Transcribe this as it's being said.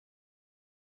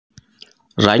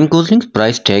Ryan Gosling's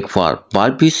price tag for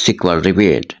Barbie sequel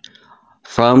revealed.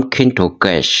 From Kinto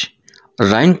Cash.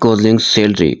 Ryan Gosling's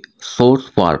salary source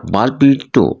for Barbie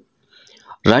 2.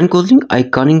 Ryan Gosling's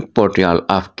iconic portrayal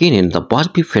of Ken in the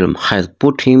Barbie film has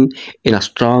put him in a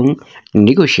strong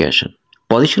negotiation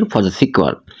position for the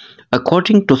sequel.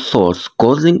 According to source,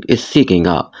 Gosling is seeking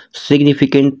a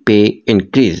significant pay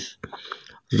increase.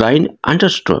 Ryan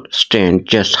understood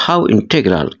just how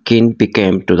integral Ken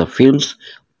became to the film's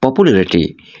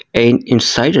popularity. An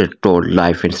insider told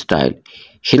Life and Style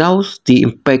he knows the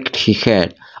impact he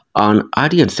had on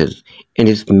audiences and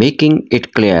is making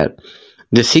it clear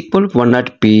the sequel would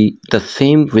not be the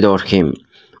same without him.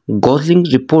 Gosling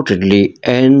reportedly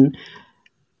earned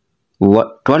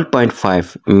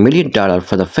 $12.5 million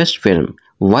for the first film,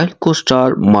 while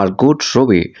co-star Margot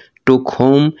Robbie took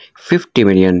home $50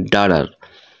 million,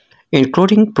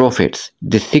 including profits.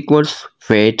 The sequel's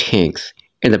fate hangs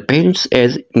in the balance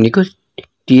as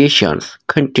negotiations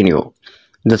continue.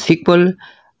 The sequel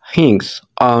hangs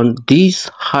on these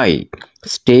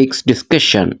high-stakes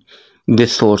discussions, the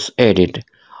source added.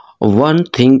 One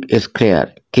thing is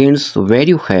clear, Kane's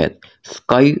value has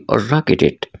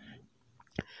skyrocketed.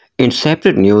 In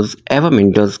separate news, Eva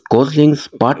Mendes, Gosling's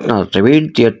partner,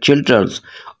 revealed their children's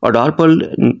adorable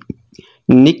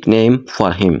nickname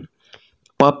for him,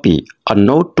 Puppy, a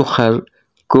nod to her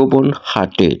Cuban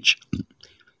heritage.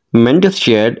 Mendes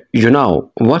shared, "You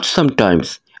know what,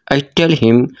 sometimes I tell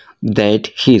him that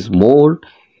he's more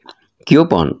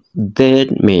Cuban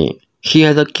than me. He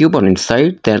has a Cuban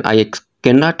inside that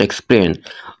cannot explain.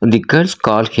 The girls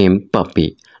call him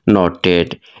Puppy, not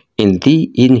Dad. In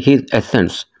his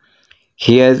essence,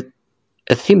 he has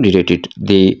assimilated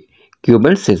the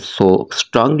Cubans so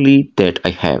strongly that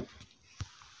I have."